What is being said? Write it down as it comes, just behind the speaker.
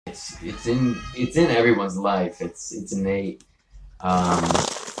it's in everyone's life. It's innate. Um,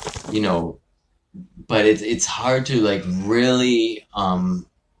 you know, but it's hard to like really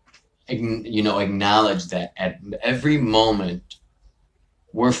acknowledge that at every moment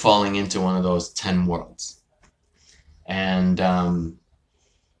we're falling into one of those 10 worlds, and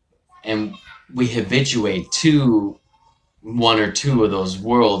and we habituate to one or two of those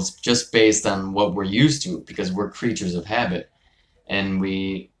worlds just based on what we're used to because we're creatures of habit, and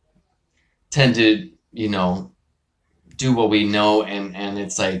we tend to do what we know, and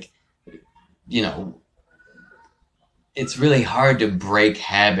it's like you know it's really hard to break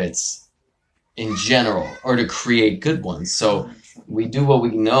habits in general or to create good ones. So we do what we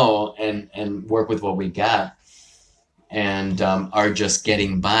know and work with what we got, and are just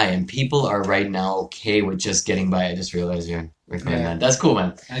getting by. And people are right now okay with just getting by. I just realized you're recording Yeah, that. That's cool,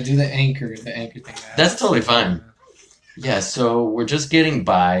 man. I do the anchor thing. That's totally fine. Yeah, so we're just getting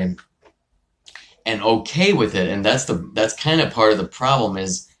by and okay with it, and that's kind of part of the problem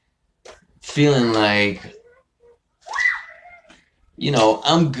is feeling like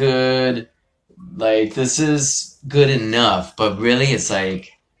I'm good, like this is good enough, but really it's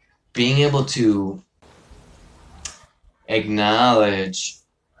like being able to acknowledge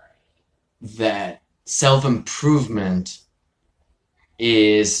that self improvement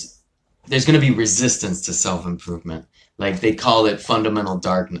is there's going to be resistance to self improvement. Like they call it fundamental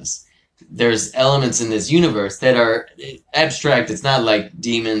darkness. There's elements in this universe that are abstract. It's not like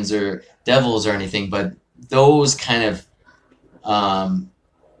demons or devils or anything, but those kind of, um,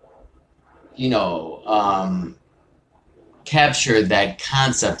 you know, um, capture that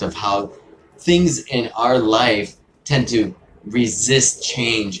concept of how things in our life tend to resist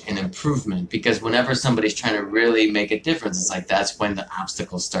change and improvement, because whenever somebody's trying to really make a difference, it's like that's when the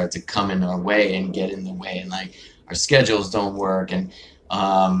obstacles start to come in our way and get in the way, and like our schedules don't work, and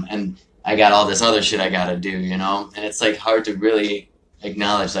I got all this other shit I gotta do, and it's like hard to really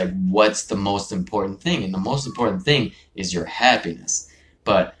acknowledge like what's the most important thing, and the most important thing is your happiness.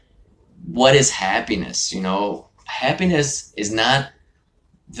 But what is happiness? Happiness is not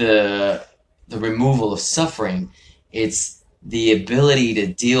the the removal of suffering. It's the ability to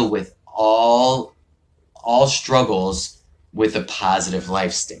deal with all struggles with a positive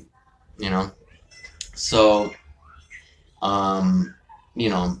life state. You know, so um, you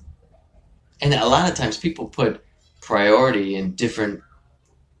know, and a lot of times people put priority in different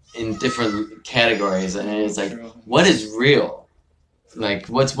categories, and it's like, True. what is real? Like,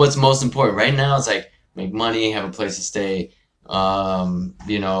 what's most important right now? It's like make money, have a place to stay,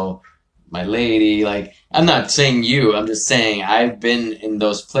 my lady. Like, I'm not saying you. I'm just saying I've been in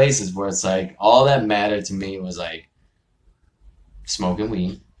those places where it's like all that mattered to me was like smoking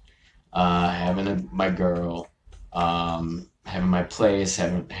weed, having my girl, having my place,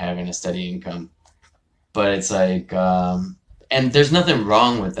 having a steady income. But it's like, and there's nothing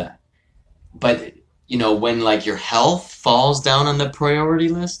wrong with that. But when like your health falls down on the priority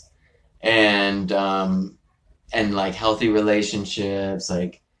list, and like healthy relationships,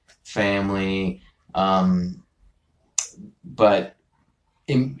 like family, um, but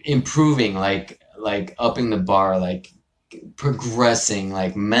improving, like upping the bar, like progressing,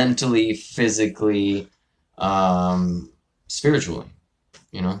 like mentally, physically, um, spiritually,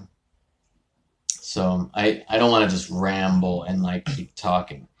 you know. So I don't want to just ramble and like keep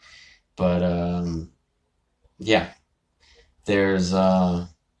talking, but yeah, there's uh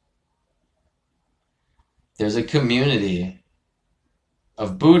there's a community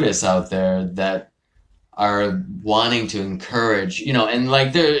of Buddhists out there that are wanting to encourage, and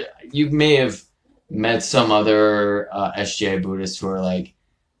like there, you may have met some other SGI Buddhists who are like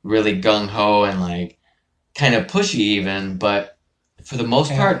really gung ho and like kind of pushy even, but for the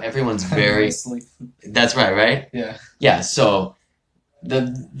most Yeah. part, everyone's very. Mostly. That's right, right? Yeah. Yeah. So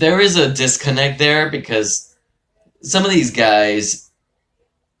there is a disconnect there because some of these guys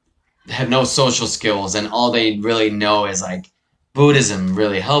have no social skills, and all they really know is like Buddhism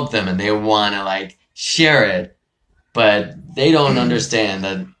really helped them, and they want to like share it, but they don't understand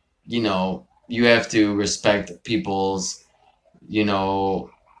that you have to respect people's you know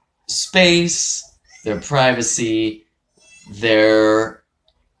space, their privacy, their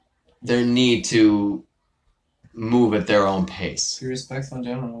need to move at their own pace Be respectful in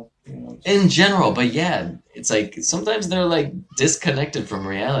general. in general. But yeah, it's like sometimes they're like disconnected from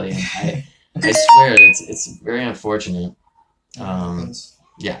reality, and I swear it's very unfortunate. That um happens.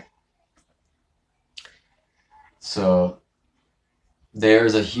 yeah, so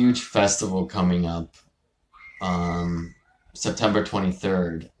there's a huge festival coming up, um September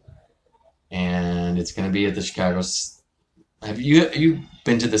 23rd, and it's going to be at the Chicago Have you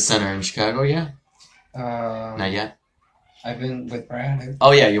been to the center in Chicago yet? Not Um, yet. I've been with Brad.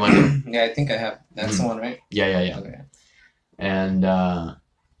 Oh yeah, you went to. Yeah, I think I have. That's the Mhm. one, right? Yeah, yeah, yeah. Okay. And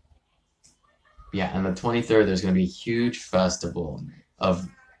yeah, on the 23rd, there's gonna be a huge festival of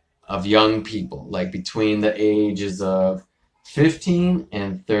young people, like between the ages of 15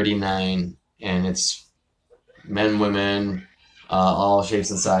 and 39, and it's men, women, all shapes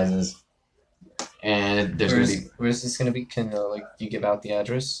and sizes. And there's gonna be. Where's this gonna be? Can like you give out the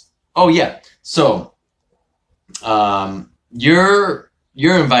address? Oh yeah, so you're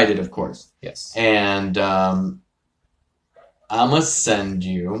invited, of course, Yes. and I'm gonna send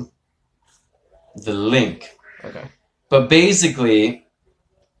you the link. Okay. But basically,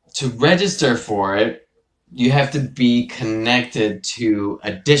 to register for it, you have to be connected to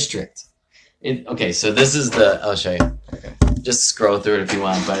a district. Okay, so this is the. I'll show you. Okay. Just scroll through it if you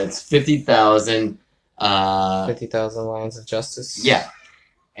want, but it's 50,000. 50,000 lines of justice. Yeah,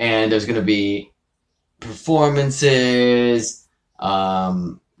 and there's gonna be performances,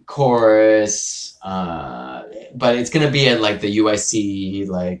 chorus, but it's gonna be at like the UIC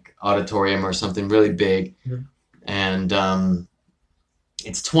like auditorium or something really big, Mhm. and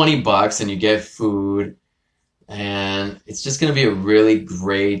it's $20 and you get food, and it's just gonna be a really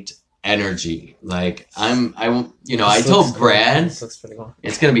great energy. Like I told Brad This looks pretty cool.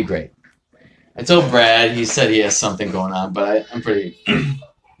 it's gonna be great. I told Brad, he said he has something going on, but I'm pretty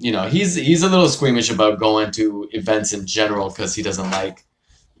he's a little squeamish about going to events in general because he doesn't like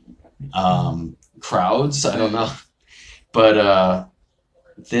crowds. I don't know, but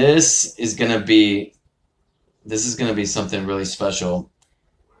this is gonna be something really special,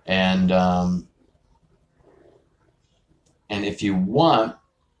 and if you want,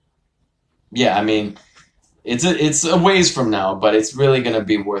 yeah, I mean, it's a ways from now, but it's really gonna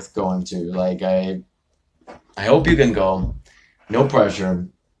be worth going to. Like I hope you can go. No pressure.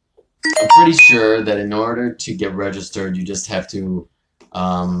 I'm pretty sure that in order to get registered, you just have to.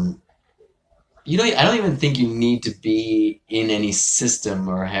 I don't even think you need to be in any system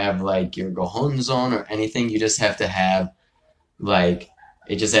or have like your Gohon zone or anything. You just have to have like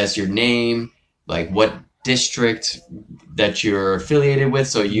it just asks your name, like what district that you're affiliated with.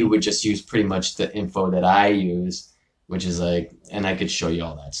 So you would just use pretty much the info that I use, which is like, and I could show you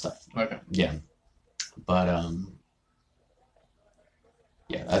all that stuff. Okay. Yeah, but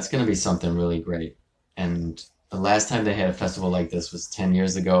yeah, that's gonna be something really great. And the last time they had a festival like this was 10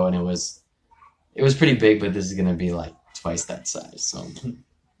 years ago, and it was pretty big, but this is gonna be like twice that size. So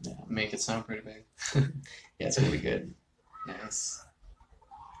yeah, Make it sound pretty big. yeah, it's gonna be good. Nice.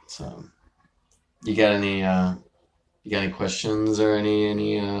 So you got any questions or anything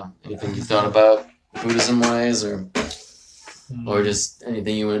you thought about Buddhism wise or just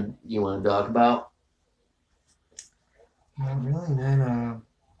anything you want to talk about? Not really, man.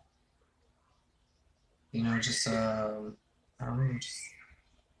 Just I don't know, just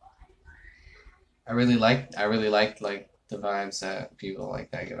I really like the vibes that people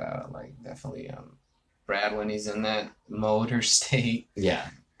like that give out. Like definitely Brad when he's in that motor state, Yeah,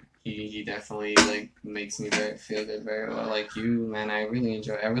 he definitely like makes me feel good very well. Like you, man, I really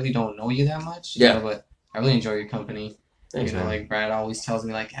enjoy. I really don't know you that much, Yeah. but I really enjoy your company. thanks, man. Like Brad always tells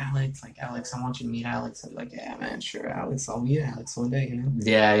me, like Alex, I want you to meet Alex. I'm like, yeah, man, sure, Alex, I'll meet Alex one day,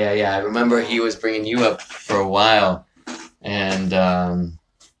 Yeah. I remember he was bringing you up for a while, and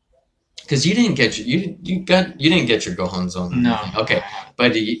because you didn't get you didn't get your Gohan zone. Or No. anything. Okay,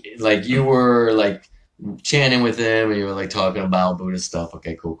 but you were like chatting with him, and you were like talking about Buddhist stuff.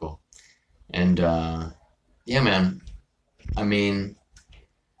 Okay, cool. And yeah, man. I mean,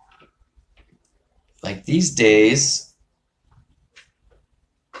 like these days,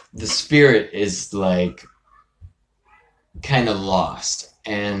 the spirit is like kind of lost,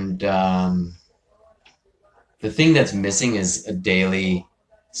 and the thing that's missing is a daily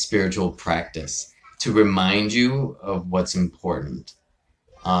spiritual practice to remind you of what's important.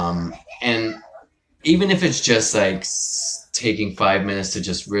 And even if it's just like taking 5 minutes to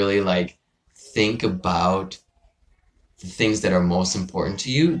just really like think about the things that are most important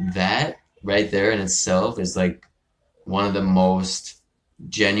to you, that right there in itself is like one of the most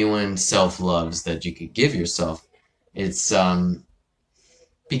genuine self loves that you could give yourself. It's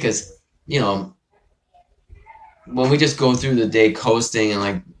because when we just go through the day coasting and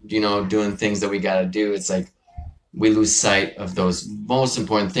like doing things that we got to do, it's like we lose sight of those most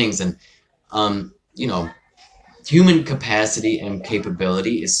important things. And human capacity and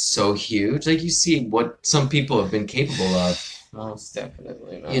capability is so huge. Like you see what some people have been capable of. Most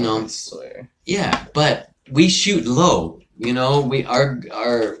definitely, man. You know, I swear. Yeah, but we shoot low. We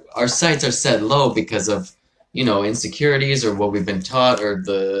our sights are set low because of insecurities or what we've been taught or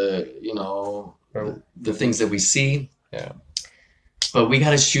the things that we see. Yeah. But we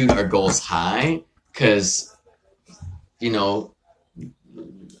got to shoot our goals high because, you know,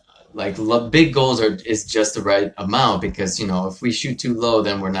 like big goals is just the right amount because, if we shoot too low,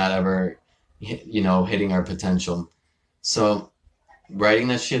 then we're not ever, hitting our potential. So writing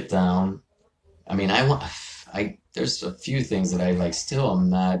that shit down. I mean, there's a few things that I like still I'm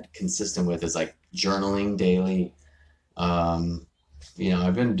not consistent with is like journaling daily. Um,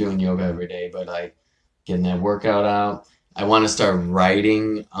 I've been doing yoga every day, but like getting that workout out. I want to start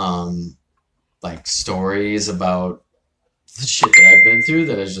writing like stories about the shit that I've been through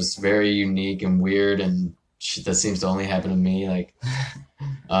that is just very unique and weird and shit that seems to only happen to me. Like,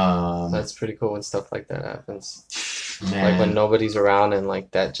 That's pretty cool when stuff like that happens. man, Like when nobody's around and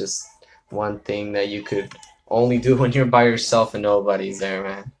like that just one thing that you could only do when you're by yourself and nobody's there,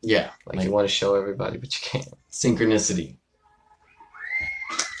 man. Yeah, Like you want to show everybody, but you can't. Synchronicity.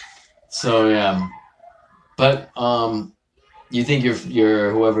 So yeah, but you think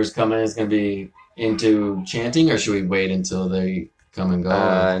your whoever's coming is gonna be into chanting, or should we wait until they come and go?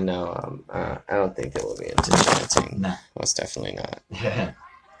 No, I don't think they will be into chanting. Nah. Most definitely not. Yeah,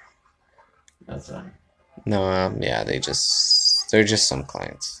 that's fine. No, yeah, they're just some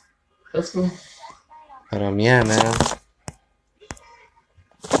clients. That's cool. But yeah, man.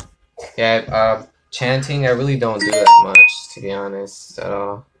 Yeah, chanting, I really don't do that much, to be honest, at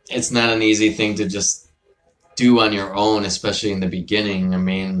all. It's not an easy thing to just do on your own, especially in the beginning. I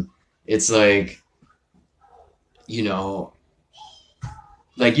mean, it's like,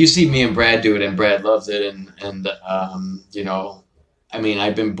 like you see me and Brad do it, and Brad loves it, and I mean,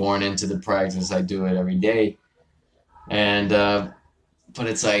 I've been born into the practice. I do it every day, and but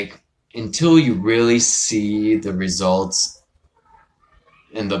it's like until you really see the results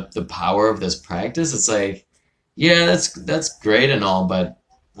and the power of this practice, it's like, yeah, that's great and all, but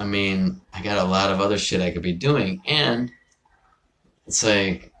I mean, I got a lot of other shit I could be doing, and it's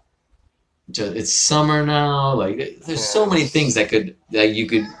like, it's summer now. Like, there's so many things that you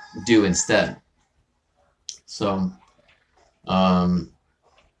could do instead. So,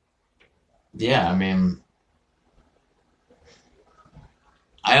 yeah, I mean,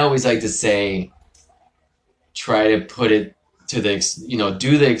 I always like to say, try to put it to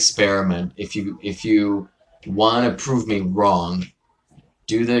do the experiment. If you want to prove me wrong,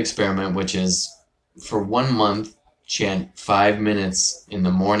 do the experiment, which is for 1 month, chant 5 minutes in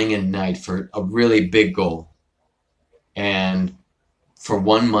the morning and night for a really big goal. And for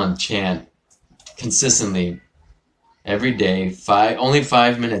 1 month, chant consistently every day, only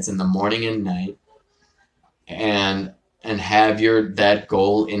 5 minutes in the morning and night, and have that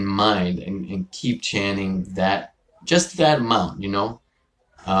goal in mind and keep chanting just that amount,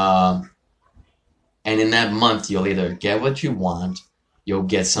 and in that month you'll either get what you want, you'll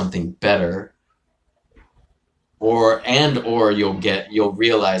get something better, or you'll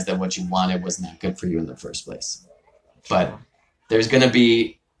realize that what you wanted was not good for you in the first place. But there's going to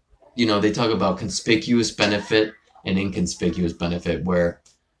be, they talk about conspicuous benefit and inconspicuous benefit, where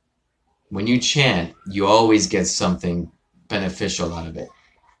when you chant, you always get something beneficial out of it.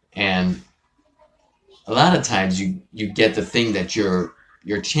 And a lot of times you get the thing that you're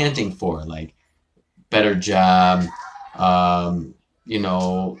chanting for, like better job, more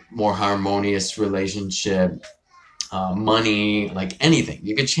harmonious relationship, money, like anything.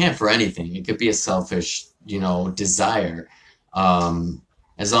 You could chant for anything. It could be a selfish, desire,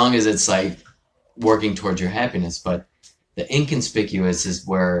 as long as it's like working towards your happiness. But the inconspicuous is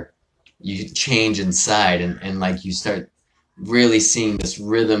where you change inside and like you start really seeing this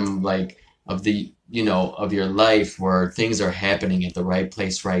rhythm, like of of your life, where things are happening at the right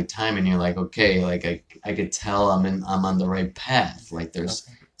place, right time, and you're like, okay, like I could tell I'm on the right path. Like there's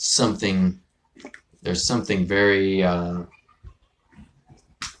something very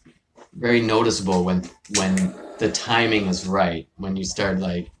very noticeable when the timing is right, when you start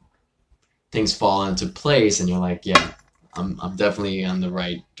like things fall into place and you're like, yeah, I'm definitely on the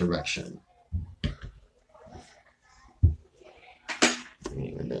right direction.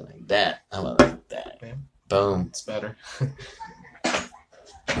 Even do like that. How about like that? Yeah. Boom. It's better.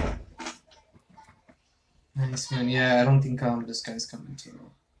 Nice, man. Yeah, I don't think this guy's coming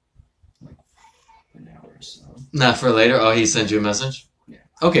till like an hour or so. Not for later? Oh, he sent you a message? Yeah.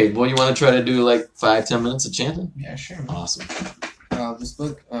 Okay, well, you want to try to do like 5-10 minutes of chanting? Yeah, sure, man. Awesome. This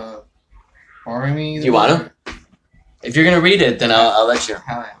book, borrowing me. Do you want him? If you're gonna read it, then I'll let you.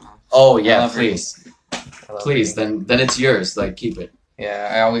 Hell yeah, man. Oh yeah, please. Please, reading. then it's yours. Like, keep it.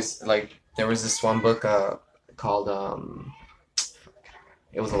 Yeah, I always like. There was this one book called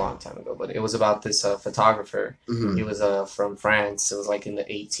it was a long time ago, but it was about this photographer. Hmm. He was from France. It was like in the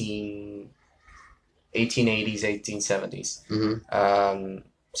 1880s, 1870s. Hmm.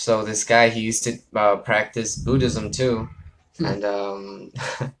 So this guy, he used to practice Buddhism too, Hmm. and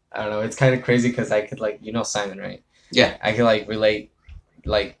I don't know, it's kind of crazy because I could like, you know, Simon, right? Yeah. I could like relate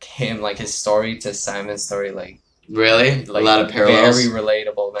like him, like his story to Simon's story, Really? A like lot of very parallels.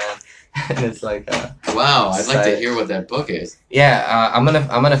 relatable, man. And it's like Wow, I'd like to so, hear what that book is. yeah, I'm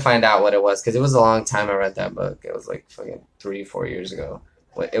gonna find out what it was because it was a long time I read that book. It was like fucking 3 4 years ago.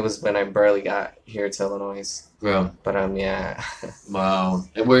 It was when I barely got here to Illinois. Bro, But yeah, wow.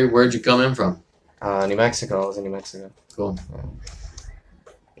 And where'd you come in from? New Mexico. I was in New Mexico. Cool.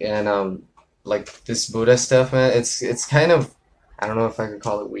 Yeah, and like this Buddha stuff, man. It's kind of, I don't know if I could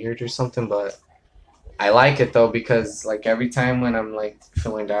call it weird or something, but I like it though because like every time when I'm like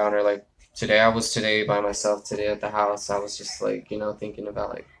feeling down or like today by myself today at the house, I was just like, you know, thinking about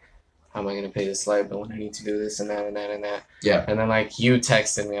like how am I gonna pay this light bill when I need to do this and that and that and that. Yeah. And then like you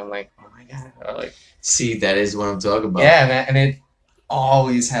texted me, I'm like, oh my god, or like See, that is what I'm talking about. yeah, man, and it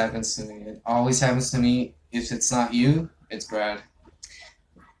always happens to me. It always happens to me. If it's not you, it's Brad.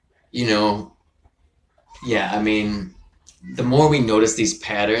 You know, yeah, I mean, the more we notice these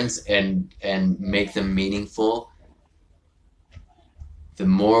patterns and make them meaningful, the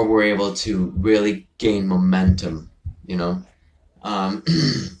more we're able to really gain momentum, you know? Um,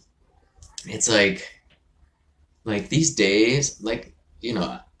 it's like these days, like, you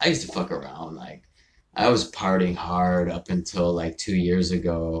know, I used to fuck around. Like, I was partying hard up until like 2 years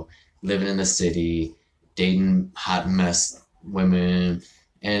ago, living in the city, dating hot mess women,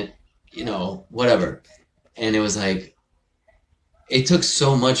 and, you know, whatever. And it was like, it took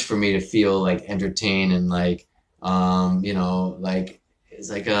so much for me to feel like entertained and like, you know, like, it's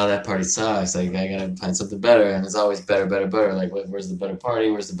like, oh, that party sucks. Like, I gotta find something better. And it's always better, better, better. Like, where's the better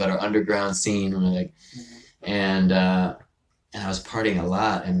party? Where's the better underground scene? And we're like, and and I was partying a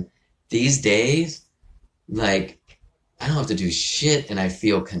lot. And these days, like, I don't have to do shit, and I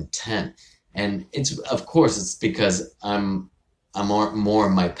feel content. And it's, of course, it's because I'm more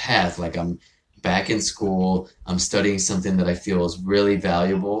in my path. Like, I'm back in school. I'm studying something that I feel is really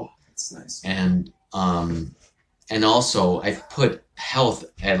valuable, That's nice. and also I've put health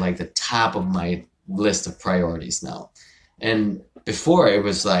at like the top of my list of priorities now. And before it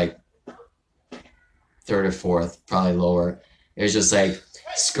was like third or fourth, probably lower. It was just like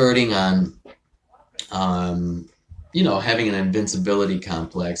skirting on, um, you know, having an invincibility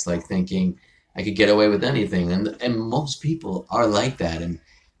complex, like thinking I could get away with anything, and most people are like that. And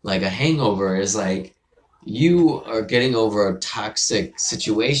like a hangover is like you are getting over a toxic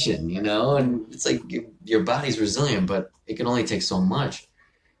situation, you know, and it's like your body's resilient, but it can only take so much.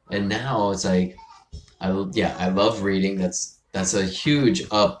 And now it's like yeah, I love reading. That's a huge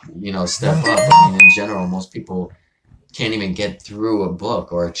up, you know, step up. I mean, in general, most people can't even get through a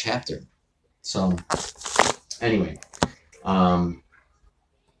book or a chapter. So anyway, um,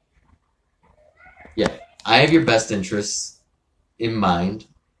 yeah, I have your best interests in mind.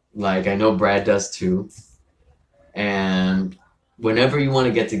 Like I know Brad does too. And whenever you want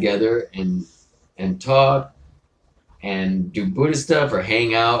to get together and talk and do Buddhist stuff or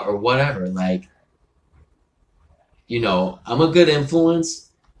hang out or whatever, like, you know, I'm a good influence.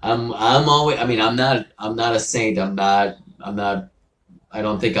 I'm always, I mean, I'm not a saint. I'm not I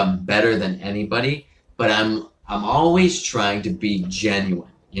don't think I'm better than anybody, but I'm always trying to be genuine,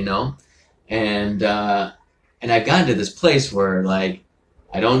 you know? And and I've gotten to this place where like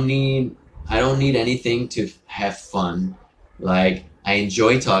I don't need I don't need anything to have fun. Like I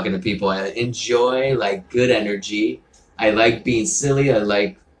enjoy talking to people. I enjoy like good energy. I like being silly. I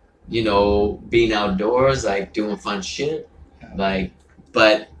like, you know, being outdoors, like doing fun shit. Like,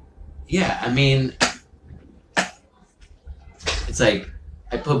 but yeah, I mean, it's like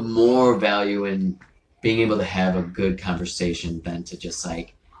I put more value in being able to have a good conversation than to just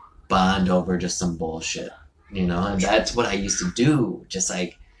like bond over just some bullshit, you know? And that's what I used to do. Just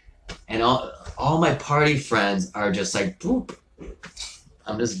like, and all my party friends are just like, boop.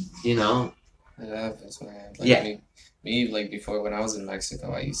 I'm just, you know, Yeah, that's man. Like yeah, me, like before when I was in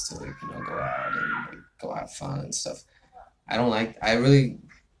Mexico, I used to like, you know, go out and like go have fun and stuff. I really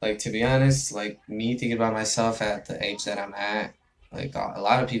like to be honest, like me thinking about myself at the age that I'm at, like a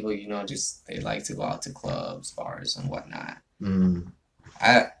lot of people, you know, just they like to go out to clubs, bars and whatnot. mm,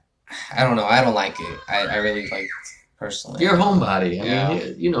 I I don't know, I don't like it. I really like personally I you're a don't. homebody. I mean, Yeah.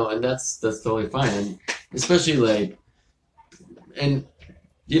 you know, and that's totally fine. And especially like, and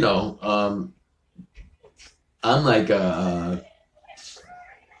you know, I'm like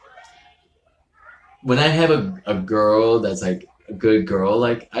when I have a girl that's like a good girl,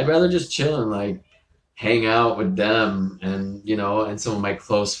 like I'd rather just chill and like hang out with them and and some of my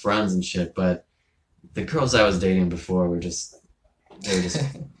close friends and shit. But the girls I was dating before were just they were just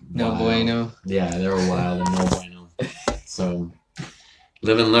No wild. bueno. Yeah, they were wild and no bueno. So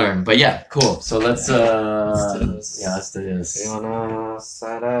live and learn. But yeah, cool. So let's Let's do this. yeah, let's do this. You wanna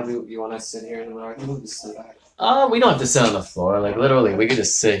set up? You wanna sit here and I can move this to the back. We don't have to sit on the floor. Like literally, we could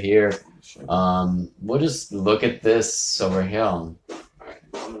just sit here. Sure. We'll just look at this over here. Alright,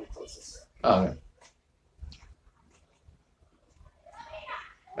 I'm gonna close this. Oh, okay.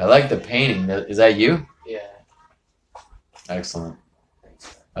 I like the painting. Is that you? Yeah. Excellent.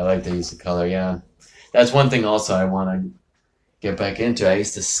 Thanks. I like the use of color. Yeah, that's one thing also I want to get back into. I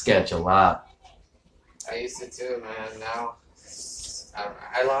used to sketch a lot. I used to too, man. Now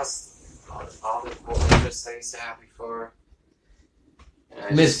I lost all the cool interests I used to have before. And I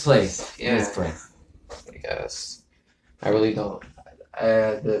Misplaced. Yeah. Misplaced. I guess I really don't.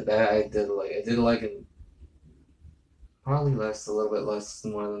 I did that. I did like in probably less a little bit less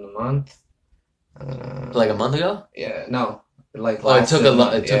more than a month. Like a month ago? Yeah, no, like Oh, it took lasted a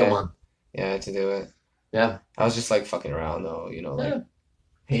month. it took Yeah, a month. yeah, I had to do it. Yeah. I was just like fucking around though, like Yeah.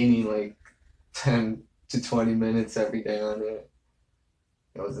 painting like 10 to 20 minutes every day on it.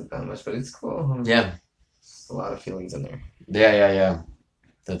 It wasn't that much, but it's cool. Yeah. There's a lot of feelings in there. Yeah.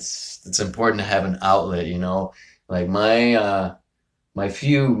 It's important to have an outlet, Like my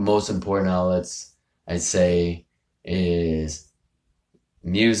few most important outlets, I'd say, is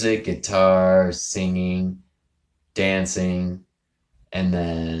music, guitar, singing, dancing, and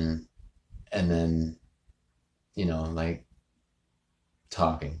then like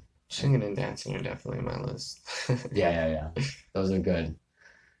talking. Singing and dancing are definitely on my list. Yeah. Those are good.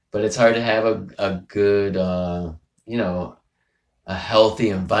 But it's hard to have a good a healthy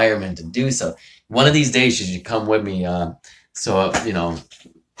environment to do so. One of these days you should come with me. So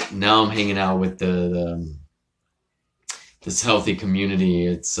now I'm hanging out with the this healthy community.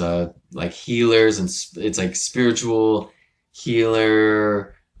 It's like healers and it's like spiritual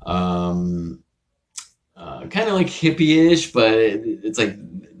healer, kind of like hippie-ish, but it's like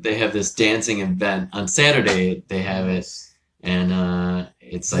they have this dancing event on Saturday. They have it, and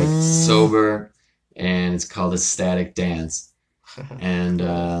it's like sober, and it's called Ecstatic Dance, and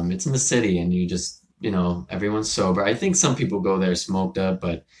it's in the city, and you just everyone's sober. I think some people go there smoked up,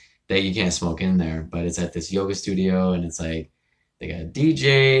 but you can't smoke in there. But it's at this yoga studio, and it's like they got a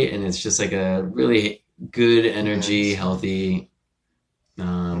DJ, and it's just like a really good energy, Nice. healthy.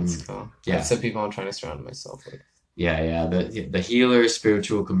 That's cool. Yeah. That's the people I'm trying to surround myself with. Yeah. The healer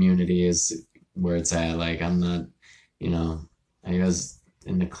spiritual community is where it's at. Like I'm not, I was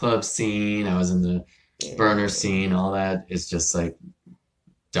in the club scene, I was in the burner scene, all that. It's just like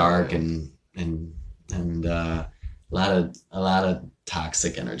dark and a lot of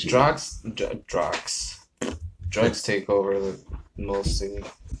toxic energy. Drugs take over mostly.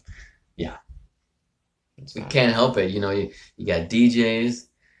 Yeah. It's You not- can't help it. You got DJs,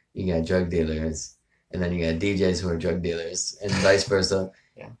 you got drug dealers, and then you got DJs who are drug dealers, and vice versa,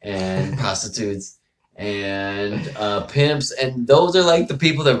 Yeah. and prostitutes, and pimps, and those are like the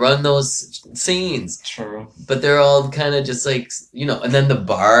people that run those scenes. True. But they're all kind of just like and then the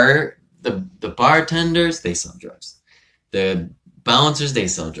bartenders, they sell drugs, the bouncers, they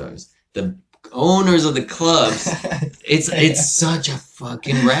sell drugs, the owners of the clubs. It's such a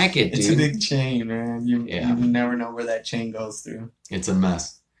fucking racket, dude. It's a big chain, man. You Yeah. never know where that chain goes through. It's a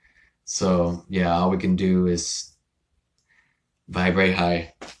mess. So yeah, all we can do is vibrate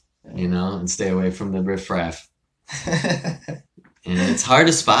high, and stay away from the riffraff. And it's hard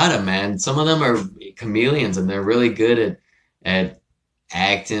to spot them, man. Some of them are chameleons, and they're really good at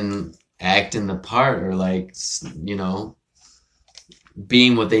acting the part, or like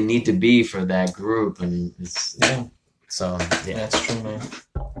being what they need to be for that group. And it's so yeah. That's true, man.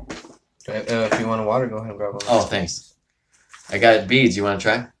 If you want a water, go ahead and grab one. Oh, thanks. I got beads. You want to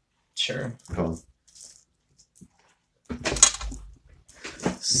try? Sure. Cool.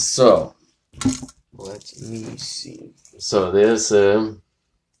 So Let me see. So this, you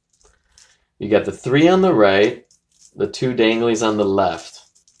got the 3 on the right, the 2 danglies on the left,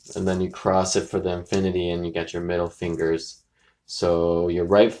 and then you cross it for the infinity, and you got your middle fingers. So your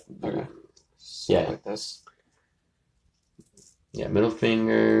right, Okay. So Yeah. like this. yeah, middle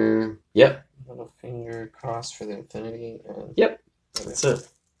finger. Yep, Little finger cross for the infinity. And Yep. Okay. that's it.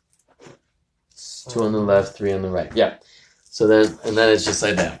 So, 2 on the left, 3 on the right. Yeah. So then it's just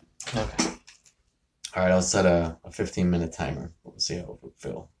like that. Okay. All right, I'll set a 15-minute timer. We'll see how it will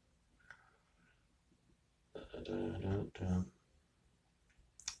feel.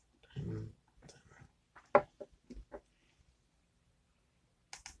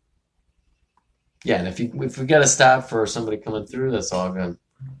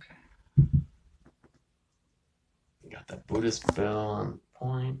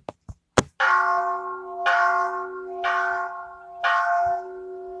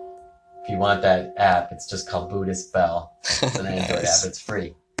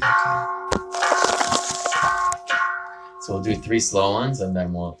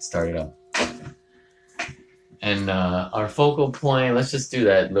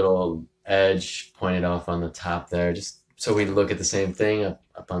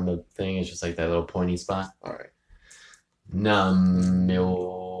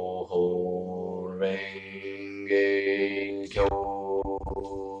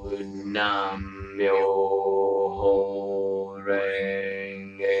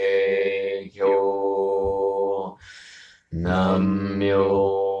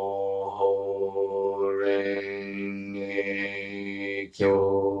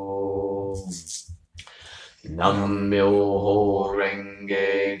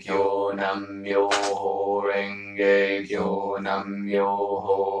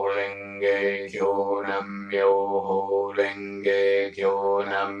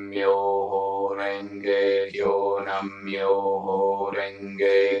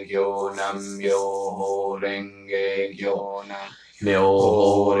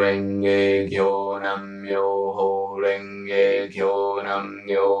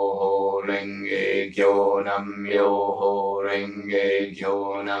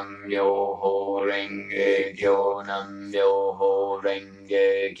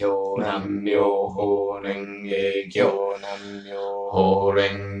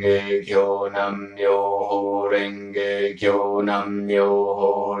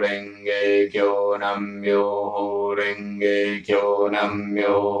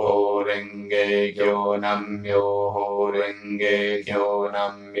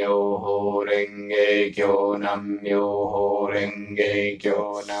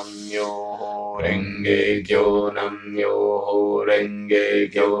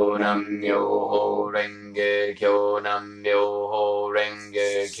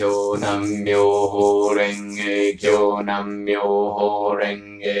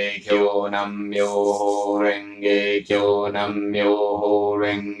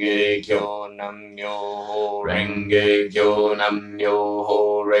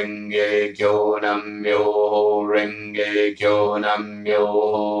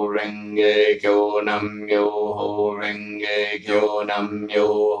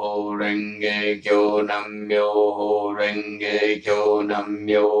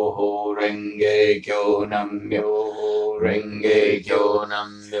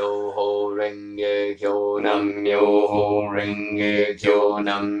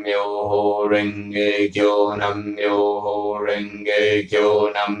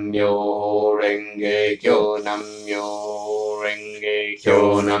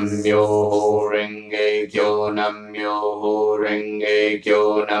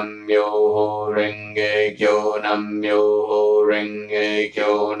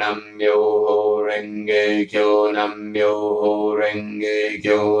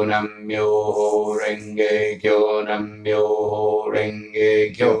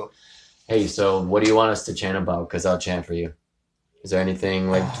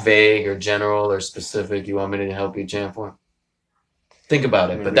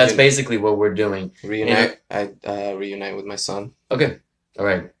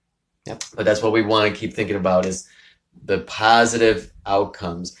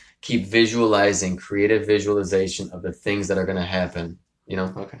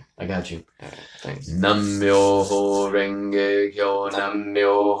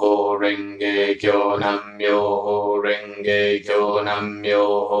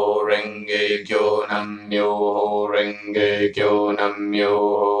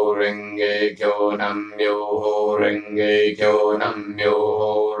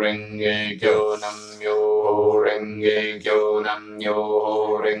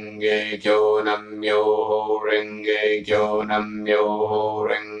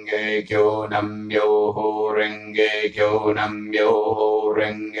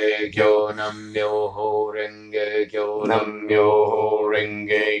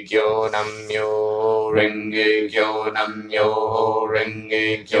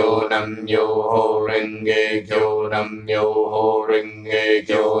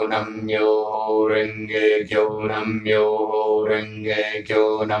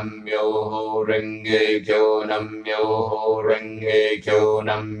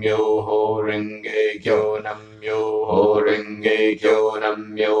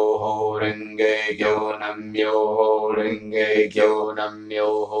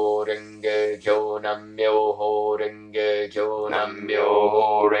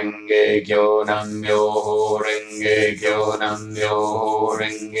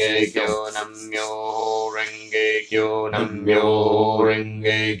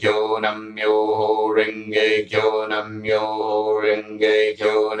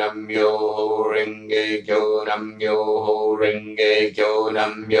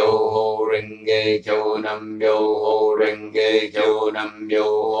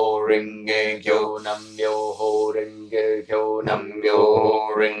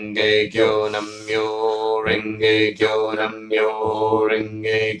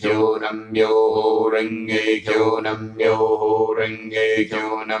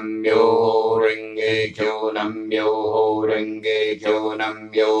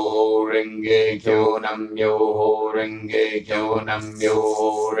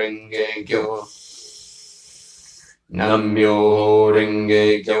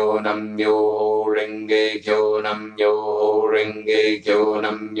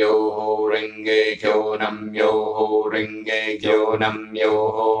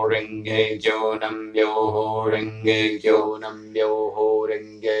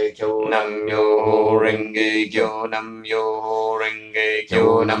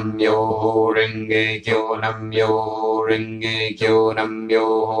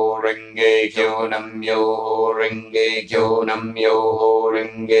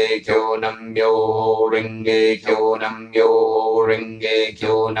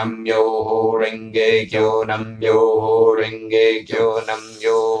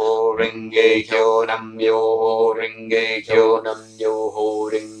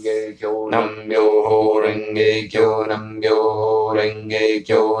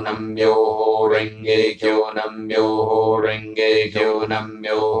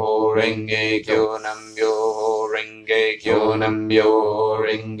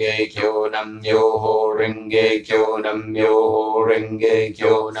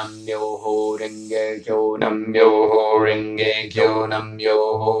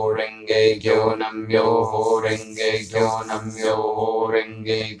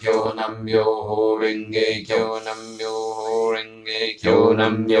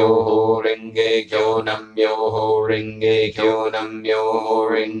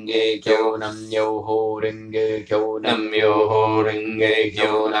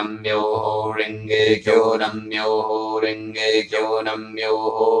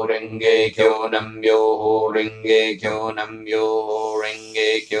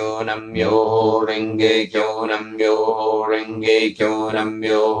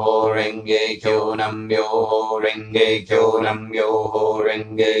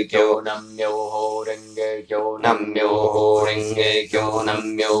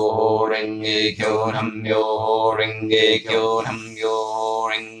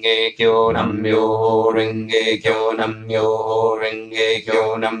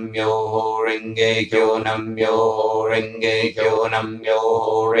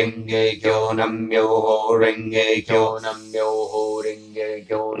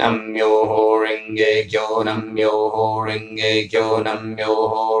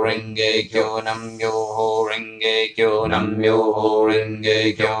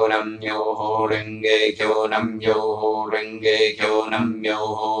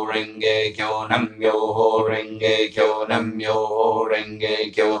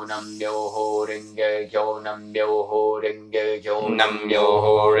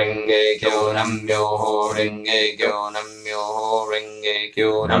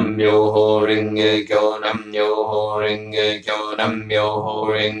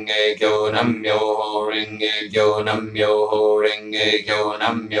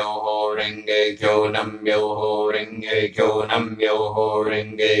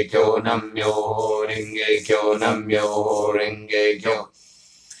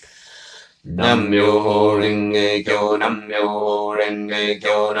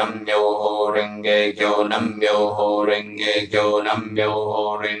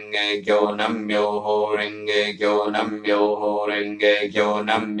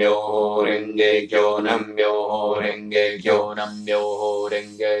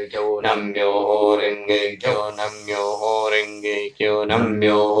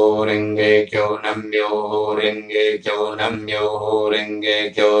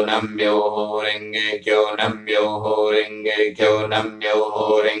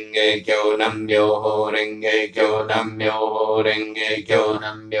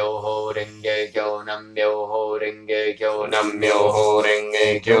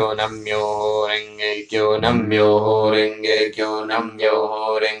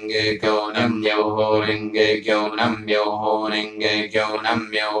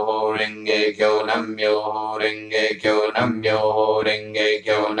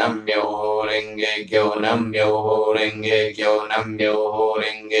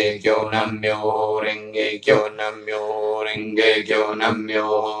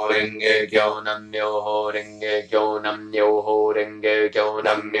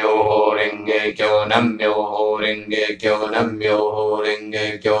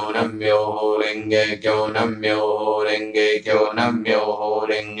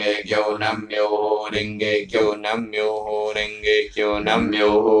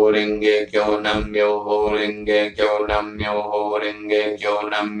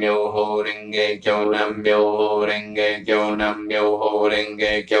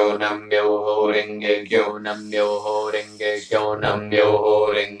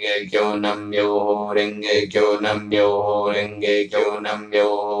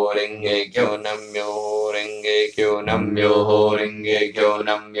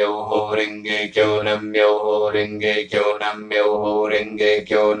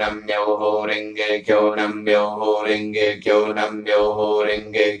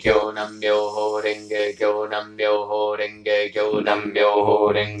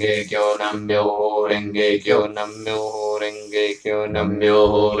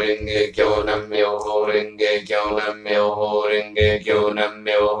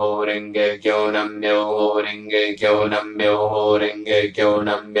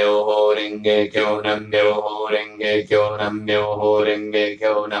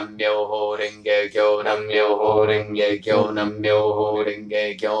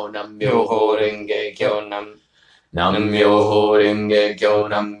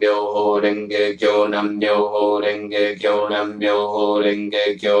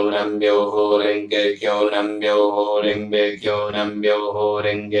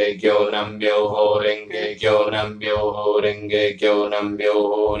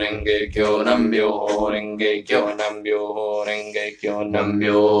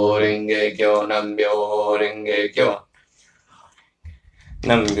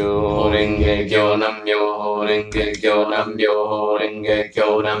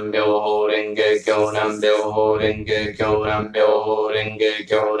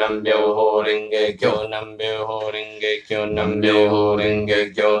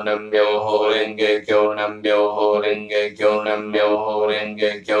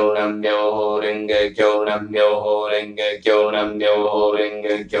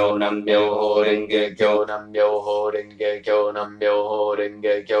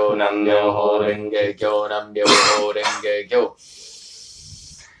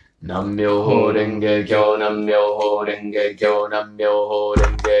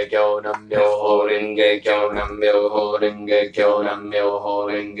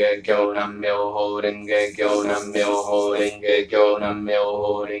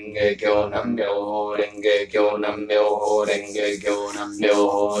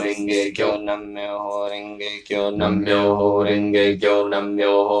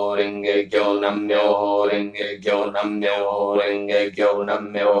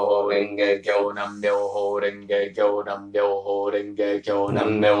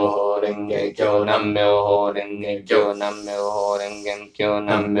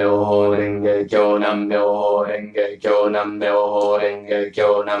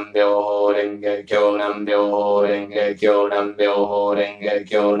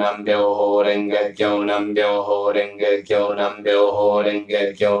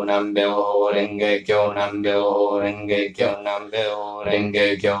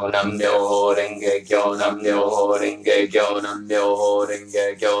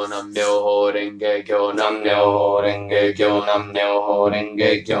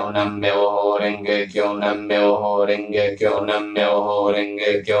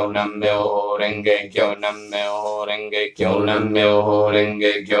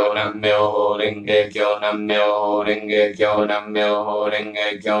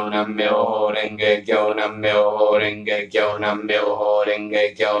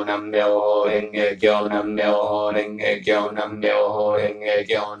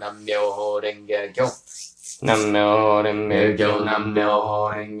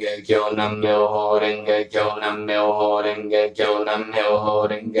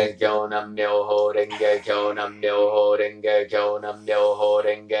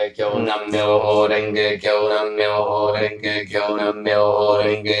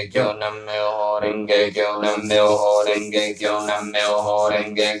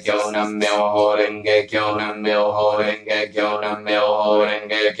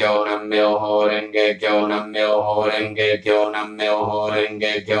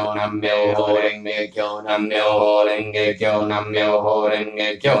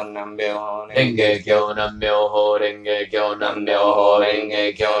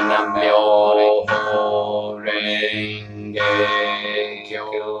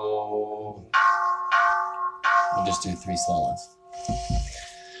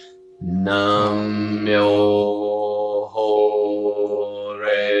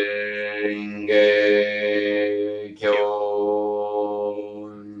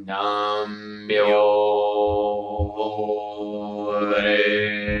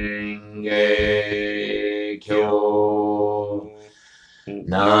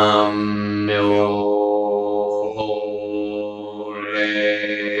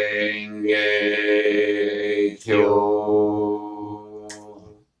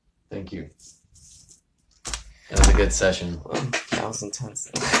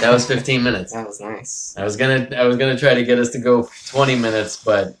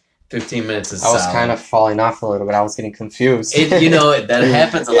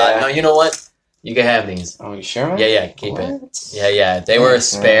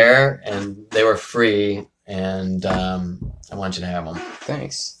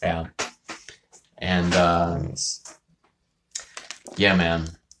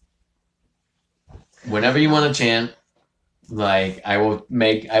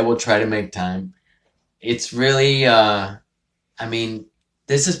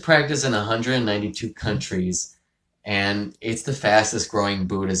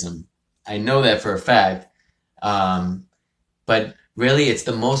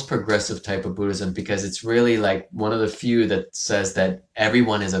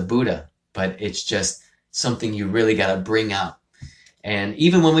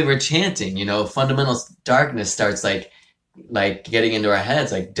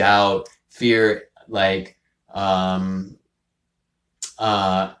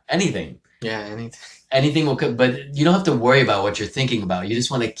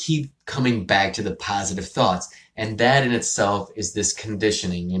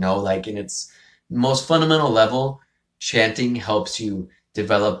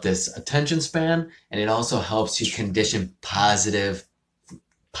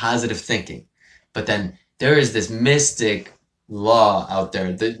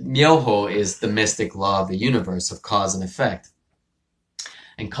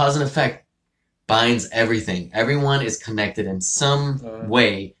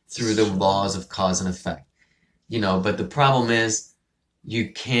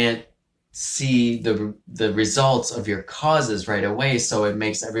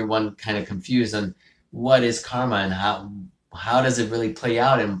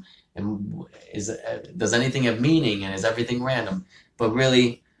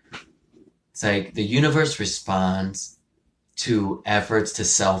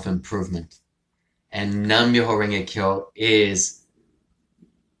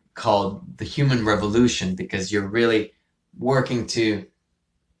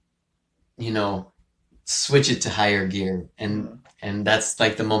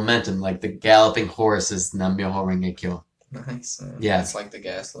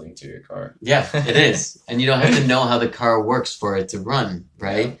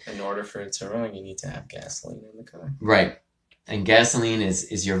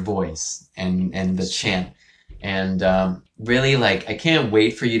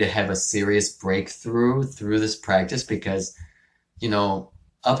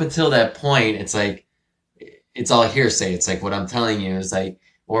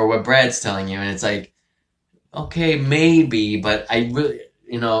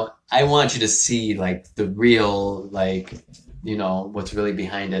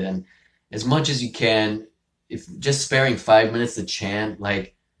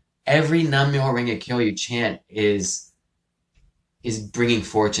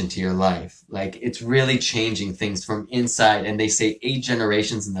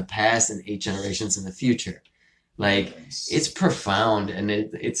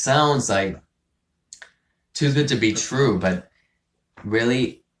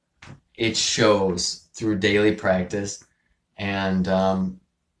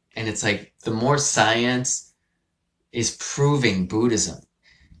 is proving Buddhism.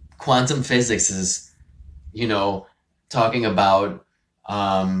 Quantum physics is, you know, talking about,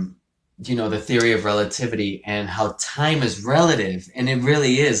 the theory of relativity and how time is relative. And it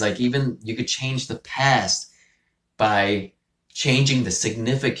really is. Like, even you could change the past by changing the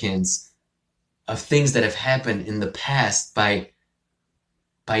significance of things that have happened in the past by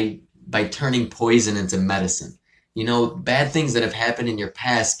by turning poison into medicine. Bad things that have happened in your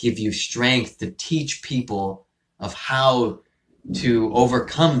past give you strength to teach people of how to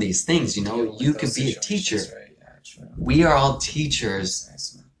overcome these things. You could be a teacher. Right? Yeah, true. We are all teachers.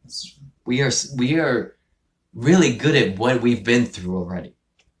 That's nice, man. That's true. We are really good at what we've been through already.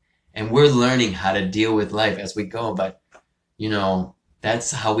 And we're learning how to deal with life as we go. But,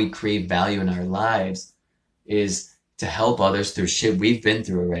 that's how we create value in our lives, is to help others through shit we've been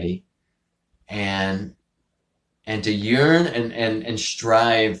through already. And to yearn and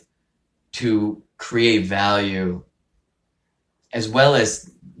strive to create value, as well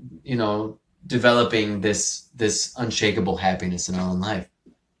as, developing this unshakable happiness in our own life.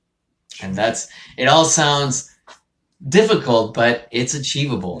 And it all sounds difficult, but it's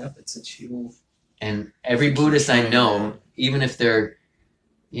achievable. Yep, it's achievable. And every Buddhist I know, even if they're,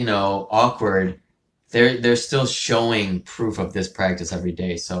 awkward, they're still showing proof of this practice every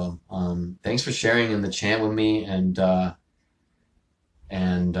day. So, thanks for sharing in the chant with me, and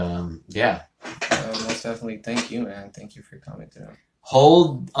yeah. Most definitely. Thank you, man. Thank you for coming through.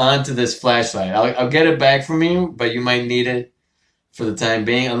 Hold on to this flashlight. I'll get it back from you, but you might need it for the time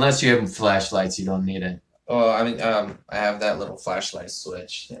being. Unless you have flashlights, you don't need it. Oh, I mean, I have that little flashlight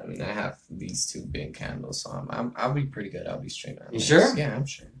switch. I mean, I have these two big candles, so I'll be pretty good. I'll be straight, man. You sure? Yeah, I'm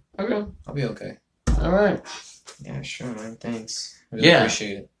sure. Okay. I'll be okay. All right. Yeah, sure, man. Thanks. Really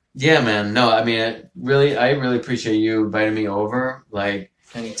appreciate it. Yeah, man. No, I mean, I really appreciate you inviting me over. Like,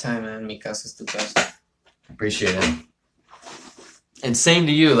 anytime, man. Mi casa es tu casa. Appreciate it. And same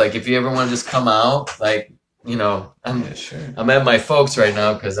to you. Like, if you ever want to just come out, like, I'm at my folks right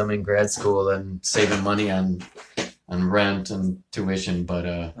now because I'm in grad school and saving money on rent and tuition.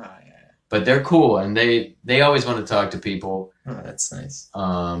 But but they're cool, and they always want to talk to people. Oh, that's nice.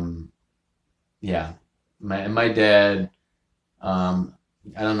 Yeah. My dad, I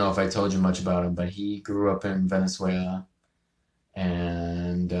don't know if I told you much about him, but he grew up in Venezuela,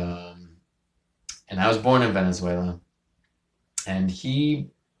 and I was born in Venezuela, and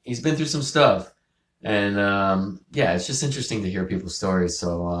he's been through some stuff, and yeah, it's just interesting to hear people's stories.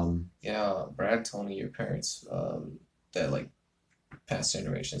 So yeah, Brad told me your parents that like past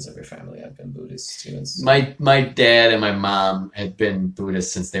generations of your family have been Buddhists too. My dad and my mom had been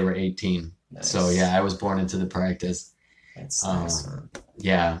Buddhist since they were 18. Nice. So yeah, I was born into the practice. That's nice, man.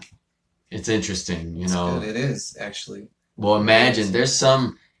 Yeah, it's interesting, It's good. It is actually. Well, imagine there's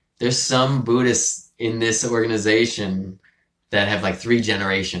some Buddhists in this organization that have like 3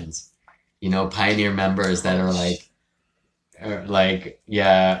 generations. Pioneer members that are like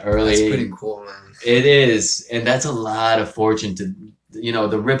yeah, early. That's pretty cool, man. It is, and that's a lot of fortune to,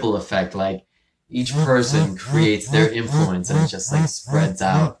 the ripple effect. Like, each person creates their influence, and it just like spreads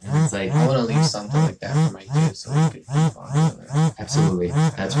out. And it's like, I want to leave something like that for my kids, so they could follow it. Absolutely,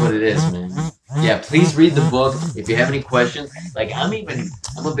 that's what it is, man. Yeah, please read the book if you have any questions. Like, I'm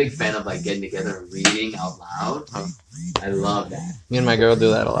a big fan of like getting together and reading out loud. I love that. Me and my girl do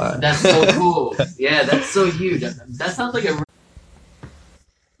that a lot. That's so cool. Yeah, that's so huge. That sounds like a.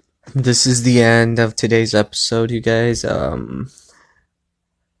 This is the end of today's episode, you guys.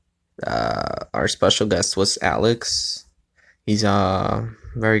 Our special guest was Alex. He's a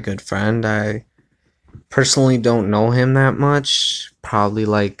very good friend. I personally don't know him that much. Probably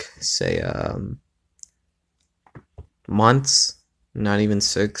like, say, months. Not even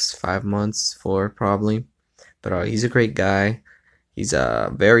 6, 5 months, 4 probably. But he's a great guy. He's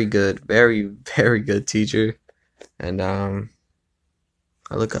a very good, very, very good teacher. And I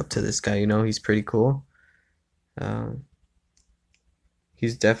look up to this guy, he's pretty cool.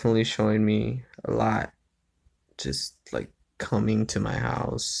 He's definitely showing me a lot. Just like coming to my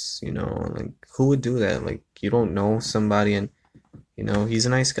house, like who would do that? Like, you don't know somebody and he's a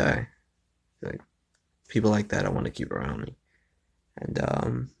nice guy. Like, people like that I want to keep around me.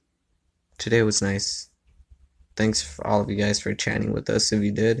 And today was nice. Thanks for all of you guys for chatting with us if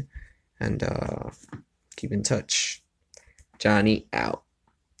you did. And keep in touch. Johnny out.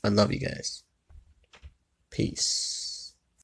 I love you guys. Peace.